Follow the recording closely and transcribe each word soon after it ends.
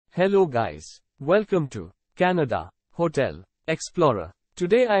Hello guys. Welcome to Canada Hotel Explorer.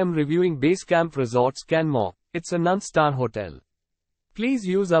 Today I am reviewing Basecamp Resorts Canmore. It's a non-star hotel. Please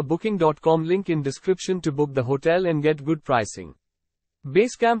use our booking.com link in description to book the hotel and get good pricing.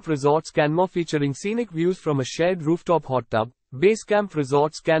 Basecamp Resorts Canmore featuring scenic views from a shared rooftop hot tub. Basecamp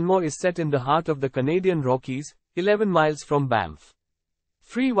Resorts Canmore is set in the heart of the Canadian Rockies, 11 miles from Banff.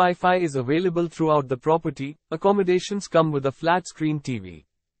 Free Wi-Fi is available throughout the property. Accommodations come with a flat-screen TV.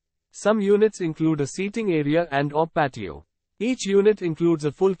 Some units include a seating area and/or patio. Each unit includes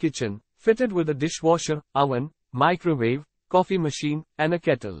a full kitchen, fitted with a dishwasher, oven, microwave, coffee machine, and a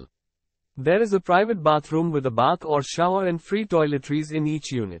kettle. There is a private bathroom with a bath or shower and free toiletries in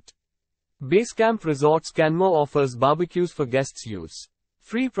each unit. Basecamp Resorts Canmore offers barbecues for guests' use.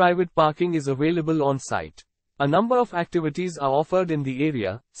 Free private parking is available on site. A number of activities are offered in the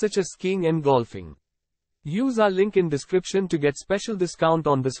area, such as skiing and golfing. Use our link in description to get special discount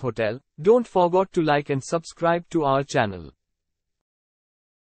on this hotel. Don't forget to like and subscribe to our channel.